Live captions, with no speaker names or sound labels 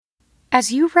As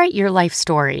you write your life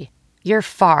story, you're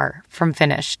far from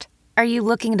finished. Are you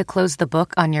looking to close the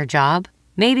book on your job?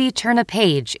 Maybe turn a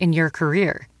page in your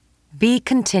career? Be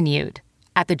continued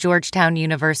at the Georgetown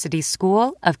University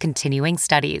School of Continuing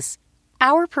Studies.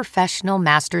 Our professional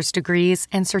master's degrees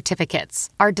and certificates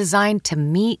are designed to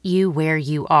meet you where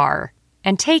you are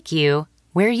and take you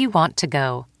where you want to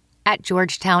go. At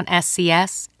Georgetown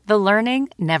SCS, the learning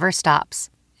never stops,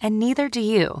 and neither do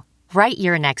you. Write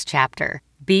your next chapter.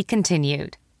 Be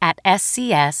continued at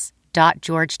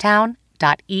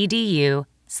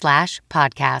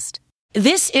scs.georgetown.edu/podcast.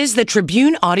 This is the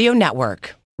Tribune Audio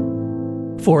Network.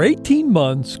 For 18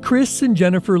 months, Chris and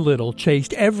Jennifer Little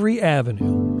chased every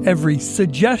avenue, every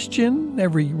suggestion,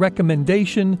 every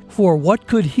recommendation for what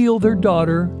could heal their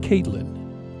daughter, Caitlin.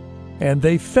 And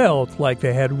they felt like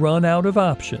they had run out of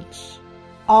options.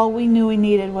 All we knew we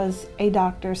needed was a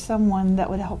doctor, someone that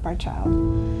would help our child.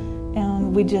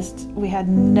 And we had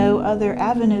no other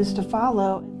avenues to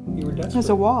follow. You were desperate. There's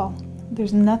a wall.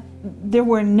 There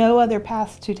were no other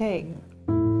paths to take.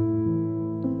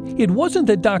 It wasn't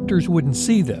that doctors wouldn't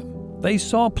see them. They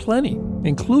saw plenty,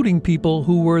 including people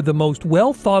who were the most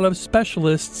well-thought-of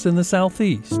specialists in the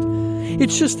Southeast.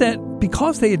 It's just that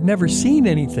because they had never seen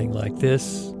anything like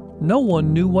this, no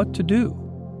one knew what to do.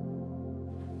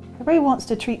 Everybody wants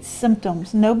to treat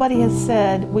symptoms. Nobody has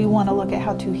said, we want to look at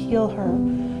how to heal her.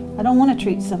 I don't want to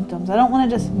treat symptoms. I don't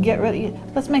want to just get rid of it.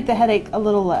 Let's make the headache a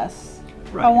little less.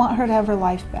 Right. I want her to have her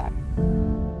life back.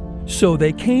 So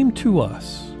they came to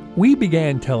us. We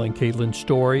began telling Caitlin's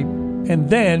story, and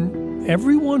then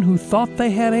everyone who thought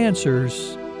they had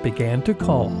answers began to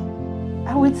call.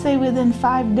 I would say within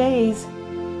 5 days,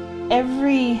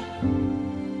 every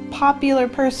popular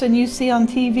person you see on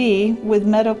TV with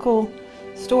medical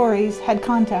stories had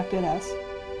contacted us.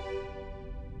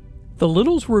 The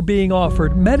Littles were being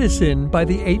offered medicine by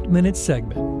the 8-minute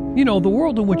segment. You know, the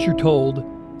world in which you're told,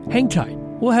 hang tight,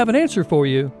 we'll have an answer for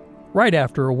you right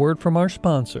after a word from our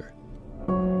sponsor.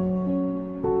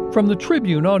 From the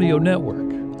Tribune Audio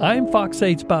Network, I'm Fox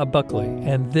 8's Bob Buckley,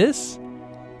 and this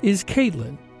is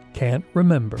Caitlin Can't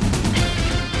Remember.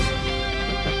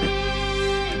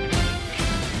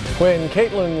 When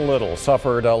Caitlin Little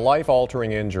suffered a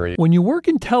life-altering injury. When you work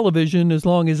in television as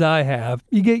long as I have,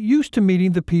 you get used to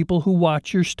meeting the people who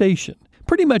watch your station.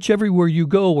 Pretty much everywhere you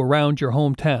go around your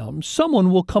hometown,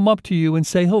 someone will come up to you and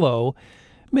say hello,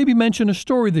 maybe mention a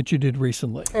story that you did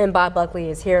recently. And Bob Buckley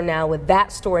is here now with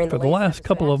that story. For the last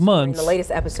couple of months, the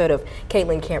latest episode of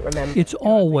Caitlin Can't Remember. It's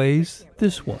always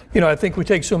this one. You know, I think we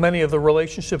take so many of the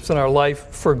relationships in our life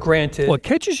for granted. What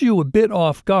catches you a bit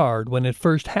off guard when it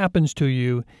first happens to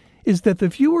you is that the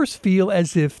viewers feel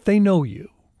as if they know you.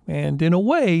 And in a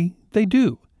way, they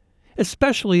do.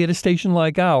 Especially at a station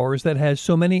like ours that has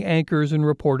so many anchors and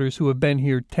reporters who have been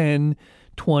here 10,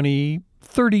 20,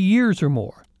 30 years or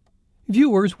more.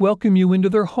 Viewers welcome you into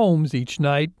their homes each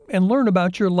night and learn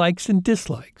about your likes and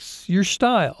dislikes, your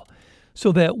style,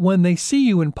 so that when they see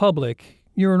you in public,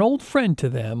 you're an old friend to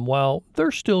them while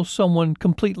they're still someone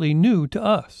completely new to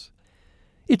us.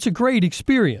 It's a great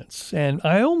experience, and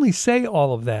I only say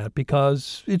all of that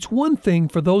because it's one thing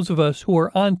for those of us who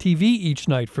are on TV each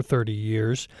night for 30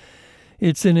 years.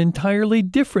 It's an entirely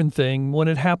different thing when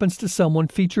it happens to someone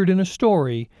featured in a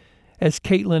story, as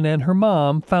Caitlin and her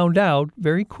mom found out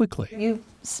very quickly. You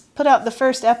put out the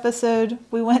first episode.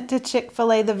 We went to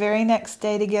Chick-fil-A the very next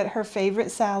day to get her favorite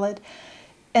salad.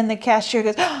 And the cashier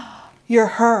goes, oh, you're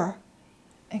her.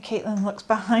 And Caitlin looks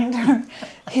behind her.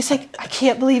 He's like, I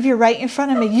can't believe you're right in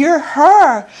front of me. You're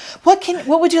her.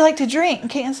 What would you like to drink?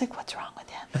 And Caitlin's like, what's wrong with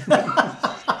him?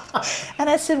 And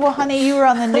I said, well, honey, you were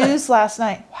on the news last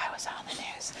night. Why was I on the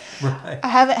news? Right. I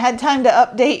haven't had time to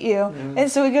update you. Mm-hmm. And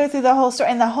so we go through the whole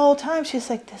story. And the whole time she's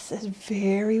like, this is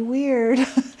very weird.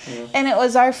 Mm-hmm. And it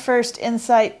was our first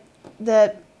insight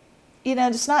that, you know,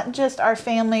 it's not just our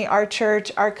family, our church,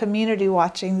 our community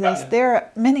watching this. Yeah. There are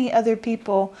many other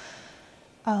people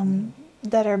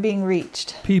that are being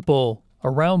reached. People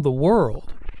around the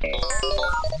world.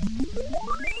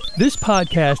 This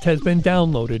podcast has been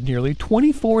downloaded nearly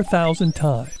 24,000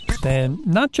 times. And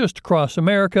not just across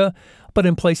America, but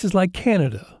in places like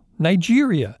Canada,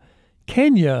 Nigeria,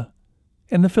 Kenya,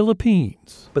 and the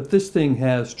Philippines. But this thing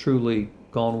has truly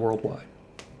gone worldwide.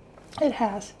 It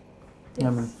has.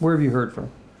 Yes. Where have you heard from?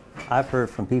 I've heard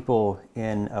from people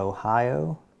in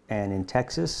Ohio and in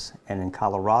Texas and in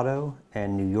Colorado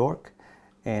and New York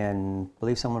and I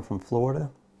believe someone from Florida.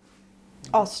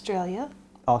 Australia,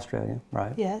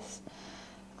 right. Yes.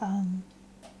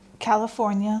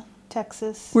 California,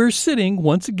 Texas. We're sitting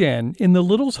once again in the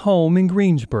Littles' home in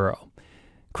Greensboro.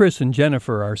 Chris and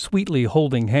Jennifer are sweetly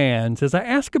holding hands as I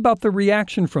ask about the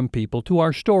reaction from people to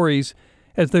our stories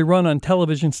as they run on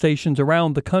television stations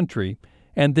around the country,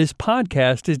 and this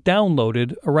podcast is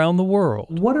downloaded around the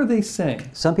world. What are they saying?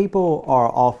 Some people are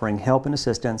offering help and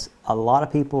assistance. A lot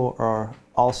of people are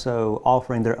also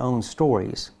offering their own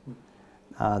stories,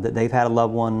 that they've had a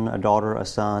loved one, a daughter, a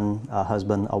son, a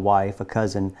husband, a wife, a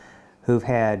cousin, who've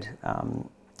had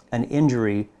an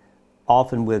injury,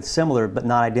 often with similar but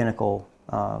not identical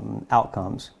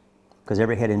outcomes, because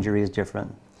every head injury is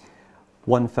different.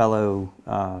 One fellow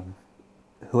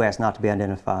who asked not to be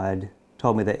identified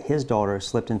told me that his daughter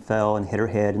slipped and fell and hit her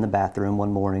head in the bathroom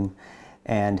one morning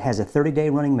and has a 30-day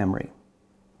running memory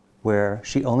where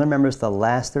she only remembers the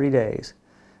last 30 days.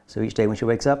 So each day when she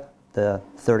wakes up, the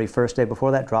 31st day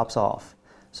before that drops off.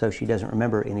 So she doesn't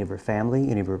remember any of her family,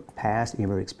 any of her past, any of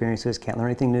her experiences, can't learn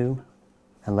anything new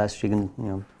unless she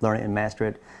can learn it and master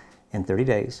it in 30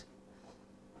 days.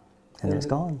 And then it's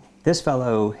gone. This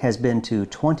fellow has been to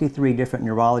 23 different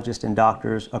neurologists and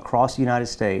doctors across the United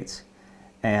States,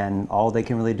 and all they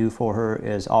can really do for her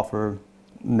is offer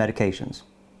medications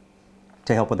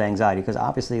to help with anxiety, because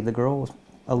obviously the girl was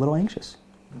a little anxious.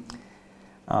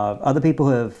 Other people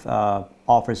have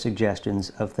offered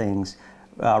suggestions of things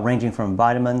ranging from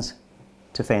vitamins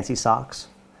to fancy socks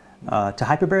to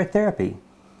hyperbaric therapy,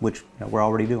 which we're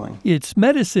already doing. It's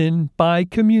medicine by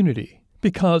community,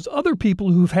 because other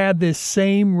people who've had this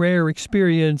same rare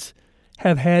experience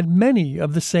have had many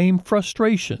of the same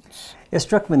frustrations. It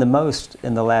struck me the most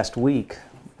in the last week.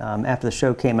 After the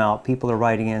show came out, people are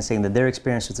writing in saying that their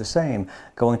experience is the same.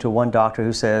 Going to one doctor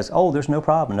who says, "Oh, there's no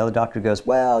problem." Another doctor goes,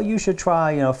 "Well, you should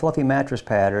try, fluffy mattress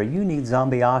pad, or you need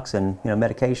zombie-oxin,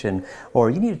 medication,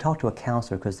 or you need to talk to a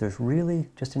counselor because there's really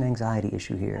just an anxiety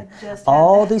issue here."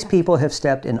 All these people have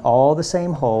stepped in all the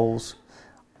same holes,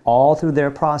 all through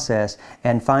their process,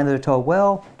 and finally they're told,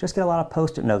 "Well, just get a lot of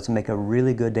Post-it notes and make a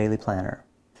really good daily planner."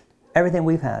 Everything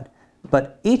we've had.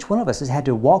 But each one of us has had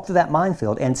to walk through that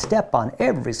minefield and step on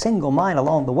every single mine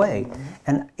along the way.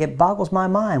 And it boggles my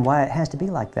mind why it has to be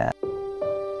like that.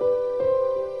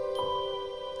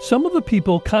 Some of the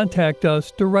people contact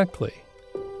us directly.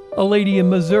 A lady in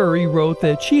Missouri wrote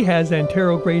that she has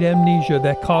anterograde amnesia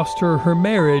that cost her her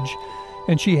marriage,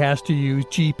 and she has to use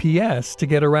GPS to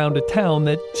get around a town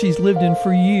that she's lived in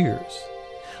for years.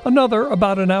 Another,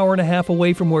 about an hour and a half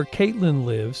away from where Caitlin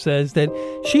lives, says that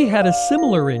she had a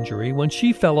similar injury when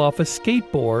she fell off a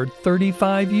skateboard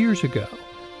 35 years ago.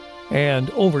 And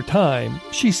over time,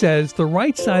 she says the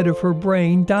right side of her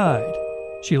brain died.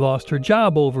 She lost her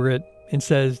job over it and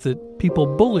says that people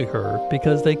bully her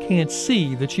because they can't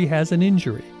see that she has an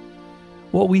injury.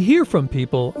 What we hear from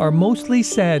people are mostly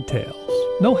sad tales,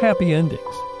 no happy endings.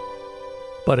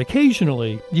 But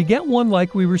occasionally, you get one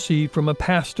like we received from a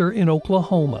pastor in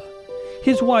Oklahoma.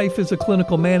 His wife is a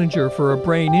clinical manager for a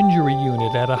brain injury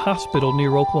unit at a hospital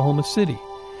near Oklahoma City.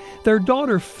 Their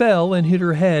daughter fell and hit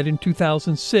her head in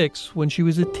 2006 when she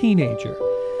was a teenager.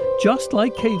 Just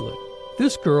like Caitlin,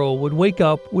 this girl would wake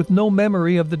up with no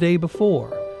memory of the day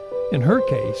before. In her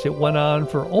case, it went on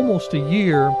for almost a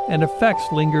year, and effects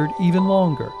lingered even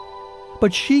longer.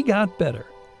 But she got better.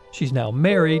 She's now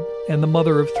married and the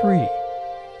mother of 3.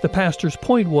 The pastor's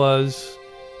point was,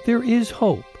 there is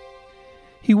hope.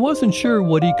 He wasn't sure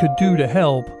what he could do to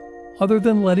help, other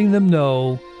than letting them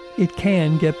know it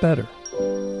can get better.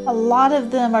 A lot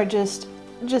of them are just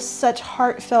such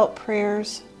heartfelt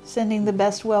prayers, sending the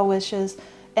best well wishes,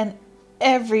 and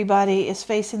everybody is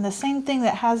facing the same thing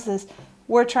that has this,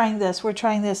 we're trying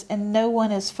this, and no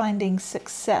one is finding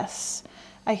success.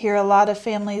 I hear a lot of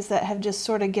families that have just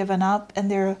sort of given up,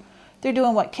 and they're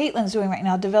doing what Caitlin's doing right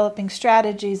now, developing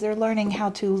strategies. They're learning how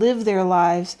to live their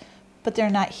lives, but they're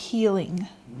not healing.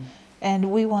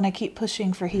 And we want to keep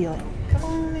pushing for healing. Come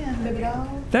on in, baby doll.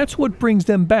 That's what brings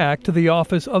them back to the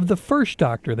office of the first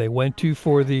doctor they went to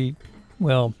for the,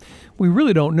 well, we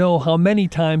really don't know how many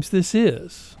times this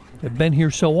is. They've been here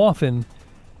so often,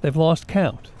 they've lost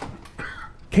count.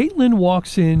 Caitlin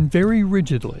walks in very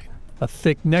rigidly, a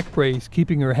thick neck brace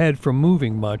keeping her head from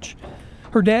moving much.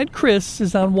 Her dad, Chris,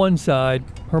 is on one side,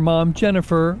 her mom,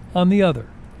 Jennifer, on the other.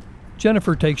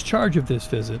 Jennifer takes charge of this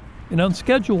visit, an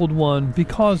unscheduled one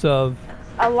because of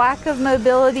a lack of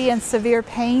mobility and severe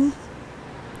pain.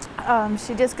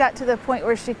 She just got to the point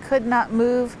where she could not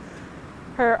move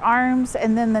her arms,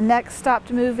 and then the neck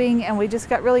stopped moving, and we just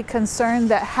got really concerned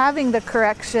that having the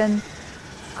correction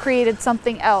created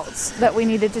something else that we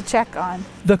needed to check on.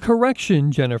 The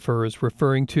correction Jennifer is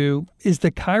referring to is the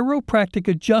chiropractic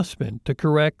adjustment to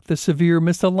correct the severe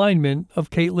misalignment of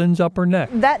Caitlin's upper neck.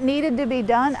 That needed to be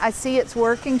done. I see it's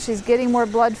working. She's getting more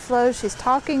blood flow. She's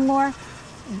talking more.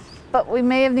 but we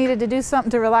may have needed to do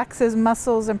something to relax his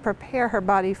muscles and prepare her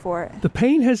body for it. The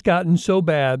pain has gotten so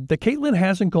bad that Caitlin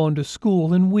hasn't gone to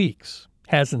school in weeks,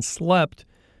 hasn't slept,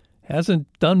 hasn't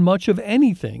done much of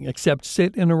anything except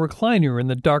sit in a recliner in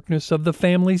the darkness of the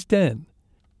family's den.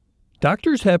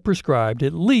 Doctors have prescribed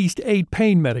at least 8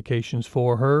 pain medications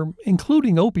for her,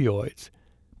 including opioids,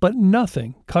 but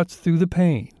nothing cuts through the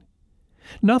pain.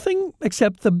 Nothing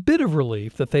except the bit of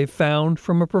relief that they've found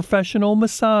from a professional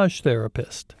massage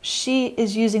therapist. She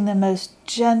is using the most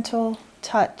gentle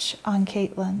touch on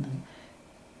Caitlin.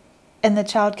 And the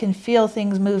child can feel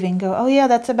things moving, go, oh yeah,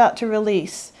 that's about to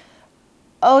release.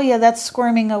 Oh yeah, that's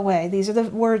squirming away. These are the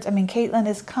words. I mean, Caitlin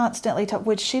is constantly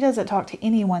which she doesn't talk to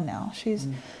anyone now. She's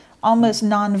almost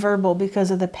nonverbal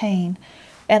because of the pain.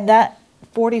 And that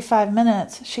 45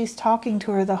 minutes, she's talking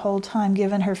to her the whole time,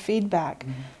 giving her feedback.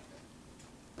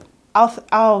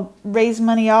 I'll raise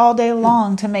money all day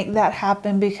long to make that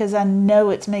happen because I know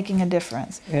it's making a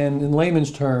difference. And in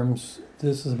layman's terms,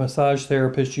 this is a massage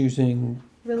therapist using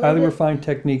highly refined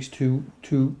techniques to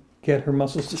get her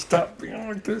muscles to stop being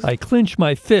like this. I clench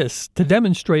my fists to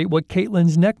demonstrate what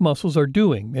Caitlin's neck muscles are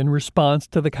doing in response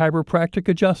to the chiropractic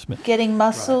adjustment. Getting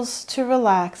muscles to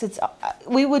relax.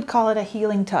 We would call it a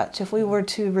healing touch. If we were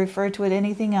to refer to it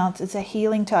anything else, it's a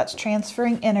healing touch,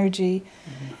 transferring energy.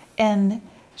 And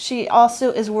she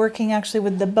also is working actually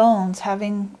with the bones.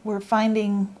 We're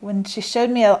finding, when she showed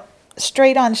me a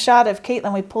straight-on shot of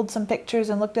Caitlin, we pulled some pictures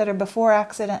and looked at her before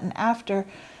accident and after.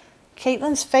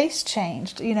 Caitlin's face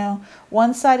changed.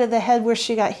 One side of the head where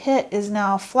she got hit is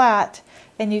now flat,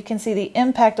 and you can see the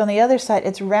impact on the other side.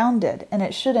 It's rounded, and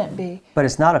it shouldn't be. But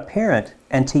it's not apparent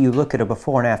until you look at a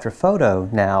before and after photo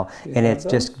now, and it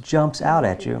just jumps out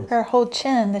at you. Her whole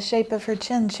chin, the shape of her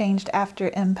chin changed after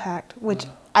impact, which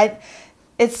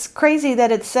it's crazy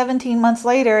that it's 17 months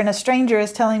later and a stranger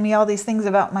is telling me all these things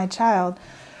about my child.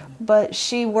 But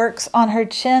she works on her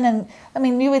chin, and I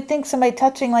mean, you would think somebody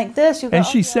touching like this. And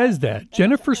she says that.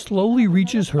 Jennifer slowly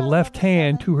reaches her left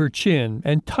hand to her chin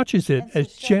and touches it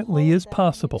as gently as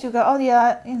possible. She'll go, oh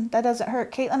yeah, that doesn't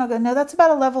hurt. Caitlin will go, no, that's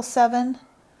about a level 7.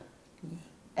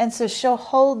 And so she'll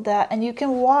hold that, and you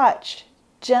can watch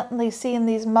gently seeing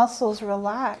these muscles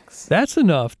relax. That's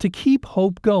enough to keep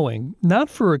hope going,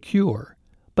 not for a cure,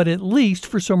 but at least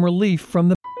for some relief from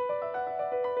the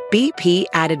BP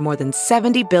added more than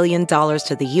 $70 billion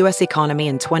to the U.S. economy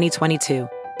in 2022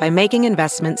 by making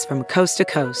investments from coast to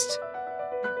coast.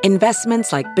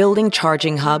 Investments like building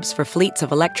charging hubs for fleets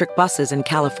of electric buses in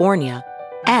California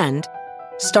and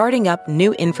starting up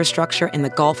new infrastructure in the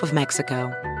Gulf of Mexico.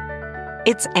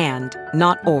 It's and,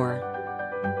 not or.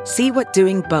 See what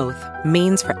doing both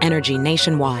means for energy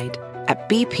nationwide at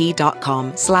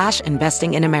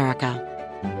bp.com/investing in America.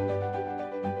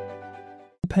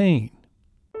 Pain.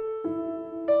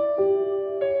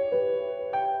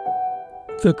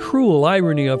 The cruel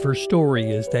irony of her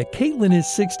story is that Caitlin is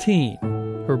 16.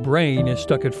 Her brain is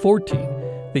stuck at 14,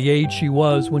 the age she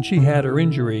was when she had her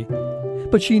injury.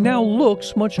 But she now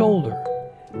looks much older.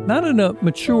 Not in a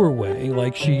mature way,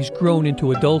 like she's grown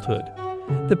into adulthood.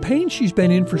 The pain she's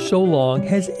been in for so long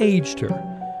has aged her.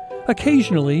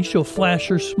 Occasionally, she'll flash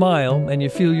her smile, and you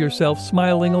feel yourself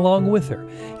smiling along with her.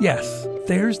 Yes,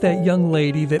 there's that young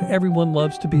lady that everyone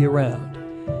loves to be around.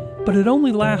 But it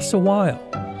only lasts a while.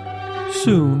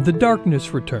 Soon, the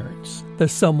darkness returns. The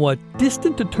somewhat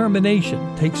distant determination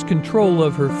takes control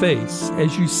of her face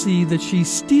as you see that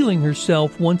she's steeling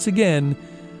herself once again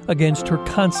against her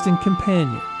constant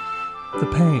companion, the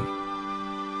pain.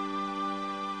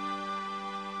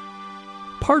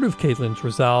 Part of Caitlin's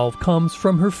resolve comes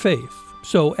from her faith.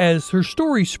 So as her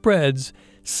story spreads,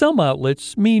 some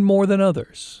outlets mean more than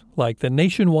others, like the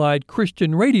nationwide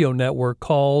Christian radio network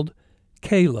called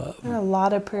K-Love. There are a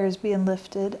lot of prayers being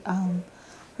lifted.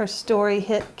 Her story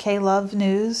hit K-Love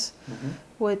News,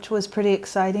 which was pretty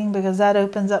exciting because that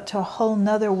opens up to a whole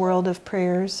nother world of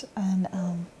prayers. And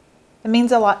it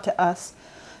means a lot to us.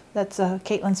 That's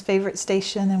Caitlin's favorite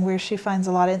station and where she finds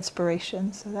a lot of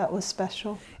inspiration. So that was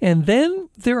special. And then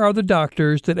there are the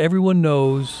doctors that everyone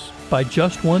knows by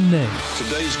just one name.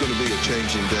 Today's going to be a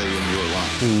changing day in your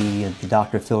life. The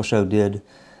Dr. Phil show did.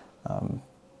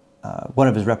 One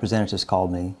of his representatives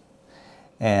called me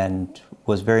and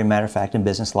was very matter-of-fact and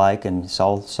businesslike and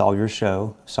saw your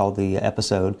show, saw the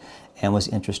episode, and was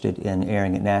interested in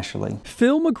airing it nationally.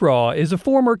 Phil McGraw is a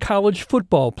former college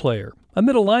football player, a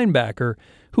middle linebacker,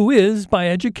 who is, by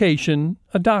education,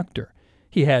 a doctor.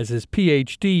 He has his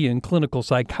Ph.D. in clinical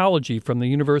psychology from the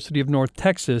University of North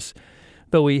Texas,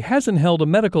 though he hasn't held a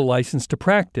medical license to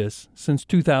practice since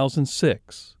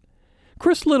 2006.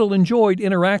 Chris Little enjoyed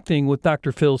interacting with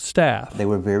Dr. Phil's staff. They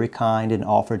were very kind and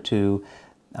offered to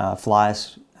fly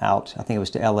us out, I think it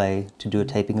was to LA, to do a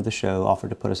taping of the show, offered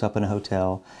to put us up in a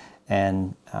hotel,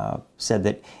 and said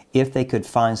that if they could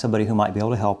find somebody who might be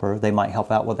able to help her, they might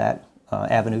help out with that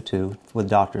avenue too, with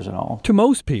doctors and all. To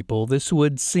most people, this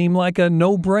would seem like a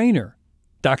no-brainer.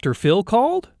 Dr. Phil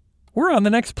called? We're on the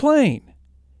next plane.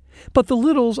 But the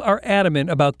Littles are adamant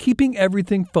about keeping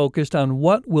everything focused on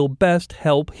what will best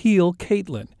help heal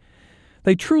Caitlin.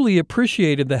 They truly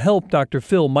appreciated the help Dr.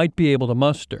 Phil might be able to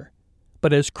muster.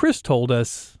 But as Chris told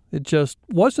us, it just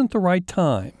wasn't the right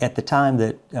time. At the time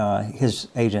that his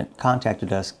agent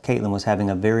contacted us, Caitlin was having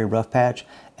a very rough patch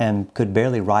and could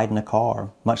barely ride in a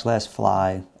car, much less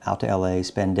fly out to LA,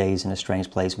 spend days in a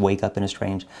strange place, wake up in a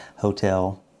strange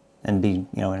hotel, and be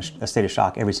in a state of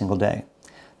shock every single day.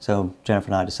 So Jennifer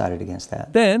and I decided against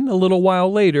that. Then, a little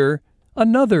while later,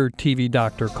 another TV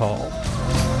doctor called.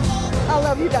 I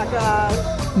love you, Dr.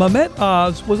 Oz. Mehmet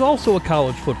Oz was also a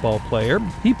college football player.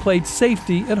 He played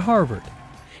safety at Harvard.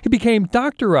 He became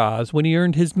Dr. Oz when he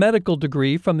earned his medical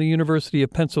degree from the University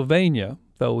of Pennsylvania,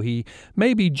 though he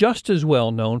may be just as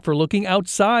well known for looking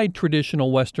outside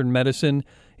traditional Western medicine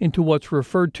into what's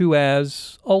referred to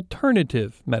as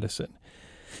alternative medicine.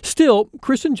 Still,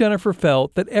 Chris and Jennifer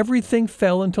felt that everything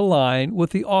fell into line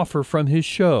with the offer from his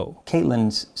show.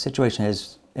 Caitlin's situation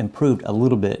has improved a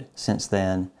little bit since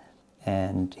then,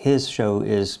 and his show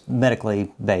is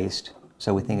medically based,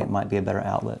 so we think it might be a better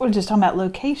outlet. We're just talking about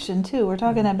location, too. We're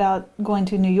talking about going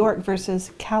to New York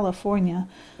versus California.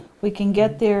 We can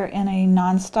get there in a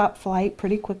nonstop flight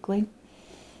pretty quickly,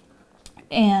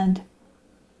 and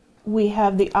we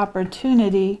have the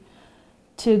opportunity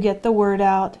to get the word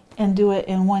out and do it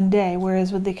in one day,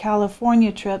 whereas with the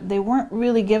California trip, they weren't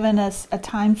really giving us a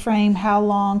time frame, how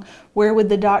long, where would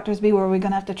the doctors be, were we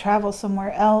going to have to travel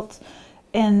somewhere else,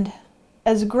 and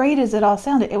as great as it all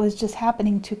sounded, it was just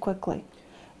happening too quickly.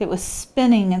 It was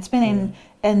spinning and spinning,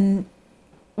 and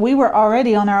we were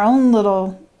already on our own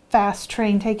little fast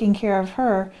train taking care of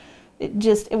her. It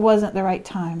wasn't the right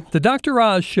time. The Dr.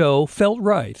 Oz show felt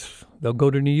right. They'll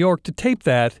go to New York to tape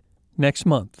that next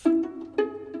month.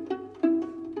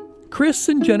 Chris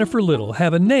and Jennifer Little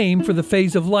have a name for the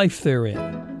phase of life they're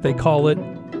in. They call it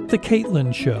The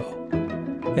Caitlin Show.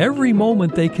 Every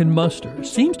moment they can muster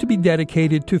seems to be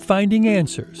dedicated to finding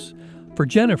answers. For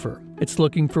Jennifer, it's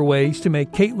looking for ways to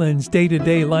make Caitlin's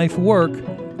day-to-day life work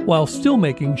while still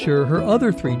making sure her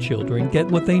other 3 children get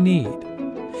what they need.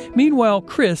 Meanwhile,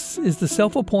 Chris is the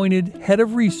self-appointed head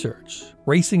of research,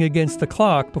 racing against the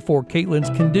clock before Caitlin's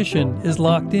condition is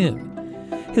locked in.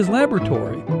 His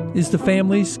laboratory is the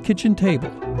family's kitchen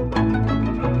table.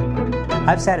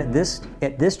 I've sat at this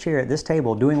chair, at this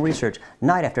table, doing research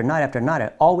night after night after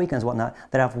night, all weekends and whatnot,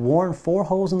 that I've worn 4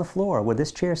 holes in the floor where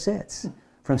this chair sits.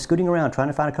 From scooting around, trying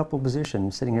to find a couple of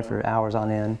positions, sitting here for hours on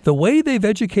end. The way they've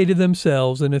educated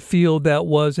themselves in a field that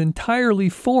was entirely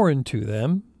foreign to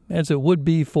them, as it would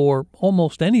be for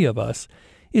almost any of us,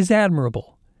 is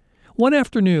admirable. One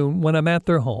afternoon, when I'm at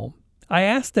their home, I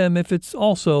asked them if it's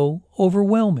also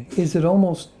overwhelming. Is it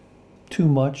almost too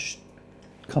much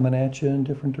coming at you in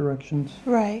different directions?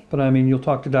 Right. But I mean, you'll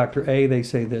talk to Dr. A, they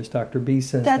say this, Dr. B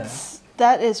says that.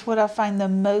 That is what I find the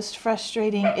most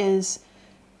frustrating is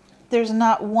there's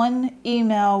not one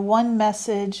email, one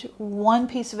message, one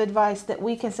piece of advice that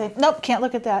we can say, nope, can't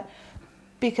look at that,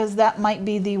 because that might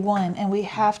be the one. And we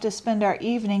have to spend our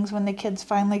evenings when the kids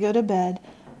finally go to bed,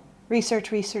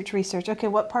 research. Okay,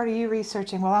 what part are you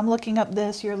researching? Well, I'm looking up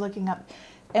this, you're looking up.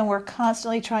 And we're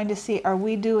constantly trying to see, are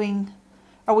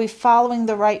we following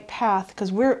the right path?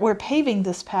 Because we're paving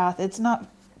this path. It's not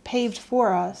paved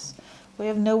for us. We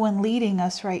have no one leading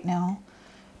us right now.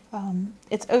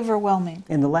 It's overwhelming.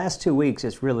 In the last 2 weeks,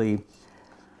 it's really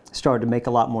started to make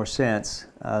a lot more sense.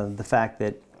 The fact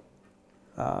that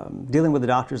dealing with the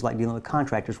doctors like dealing with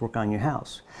contractors working on your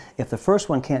house. If the first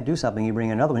one can't do something, you bring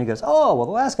in another one. He goes, oh, well,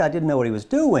 the last guy didn't know what he was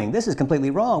doing. This is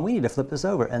completely wrong. We need to flip this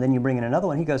over. And then you bring in another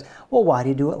one. He goes, well, why do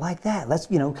you do it like that? Let's,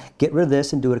 get rid of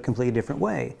this and do it a completely different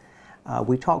way.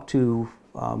 We talked to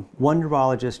one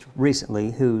neurologist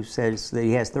recently who says that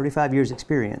he has 35 years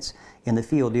experience in the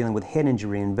field dealing with head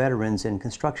injury and veterans and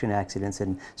construction accidents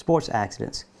and sports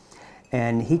accidents.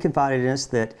 And he confided in us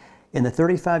that in the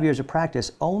 35 years of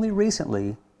practice, only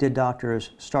recently did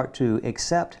doctors start to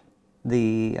accept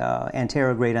the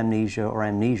anterograde amnesia or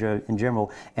amnesia in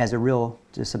general as a real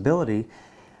disability,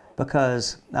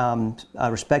 because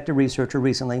a respected researcher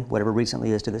recently, whatever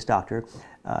recently is to this doctor,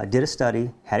 did a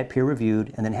study, had it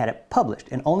peer-reviewed, and then had it published.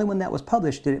 And only when that was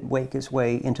published did it make its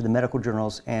way into the medical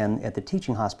journals and at the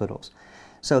teaching hospitals.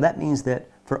 So that means that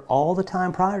for all the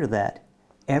time prior to that,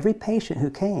 every patient who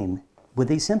came with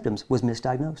these symptoms was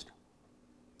misdiagnosed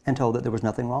and told that there was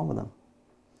nothing wrong with them.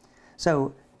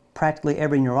 So practically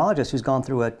every neurologist who's gone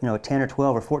through a 10 or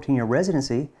 12 or 14-year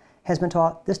residency has been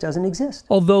taught this doesn't exist.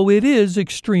 Although it is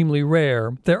extremely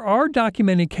rare, there are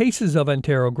documented cases of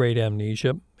anterograde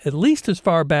amnesia, at least as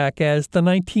far back as the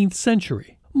 19th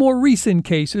century. More recent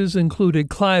cases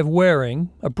included Clive Wearing,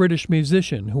 a British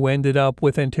musician who ended up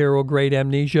with anterograde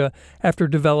amnesia after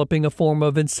developing a form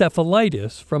of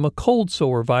encephalitis from a cold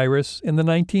sore virus in the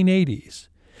 1980s.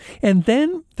 And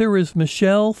then there is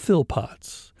Michelle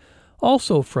Philpotts,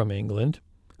 also from England,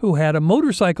 who had a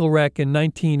motorcycle wreck in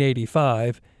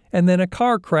 1985 and then a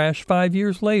car crash 5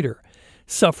 years later,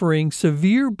 suffering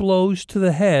severe blows to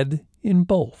the head in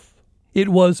both. It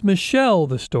was Michelle,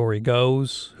 the story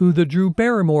goes, who the Drew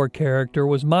Barrymore character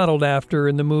was modeled after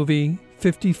in the movie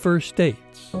 50 First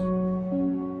Dates.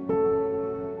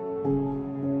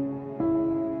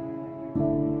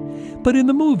 But in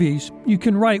the movies, you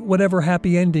can write whatever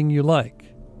happy ending you like.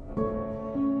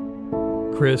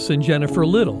 Chris and Jennifer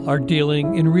Little are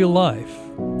dealing in real life.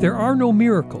 There are no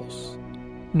miracles,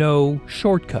 no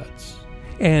shortcuts.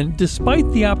 And despite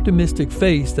the optimistic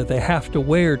face that they have to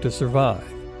wear to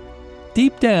survive,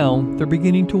 deep down, they're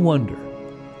beginning to wonder,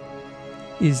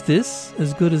 is this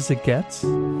as good as it gets?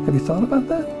 Have you thought about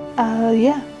that?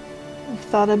 Yeah. I've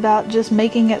thought about just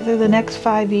making it through the next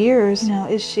 5 years.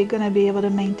 Is she going to be able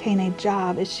to maintain a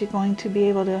job? Is she going to be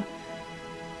able to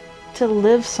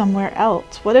live somewhere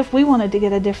else? What if we wanted to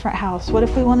get a different house? What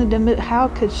if we wanted to move? How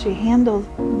could she handle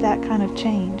that kind of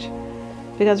change?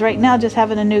 Because right now, just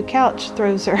having a new couch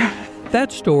throws her.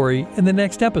 That story in the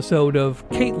next episode of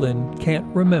Caitlin Can't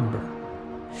Remember.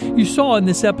 You saw in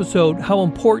this episode how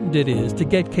important it is to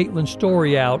get Caitlin's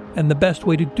story out, and the best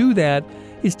way to do that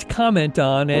is to comment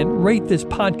on and rate this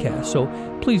podcast, so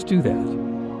please do that.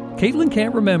 Caitlin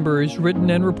Can't Remember is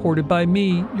written and reported by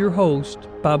me, your host,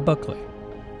 Bob Buckley.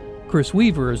 Chris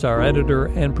Weaver is our editor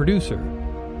and producer.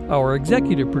 Our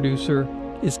executive producer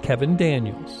is Kevin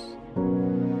Daniels.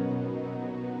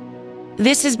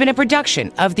 This has been a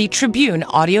production of the Tribune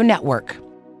Audio Network.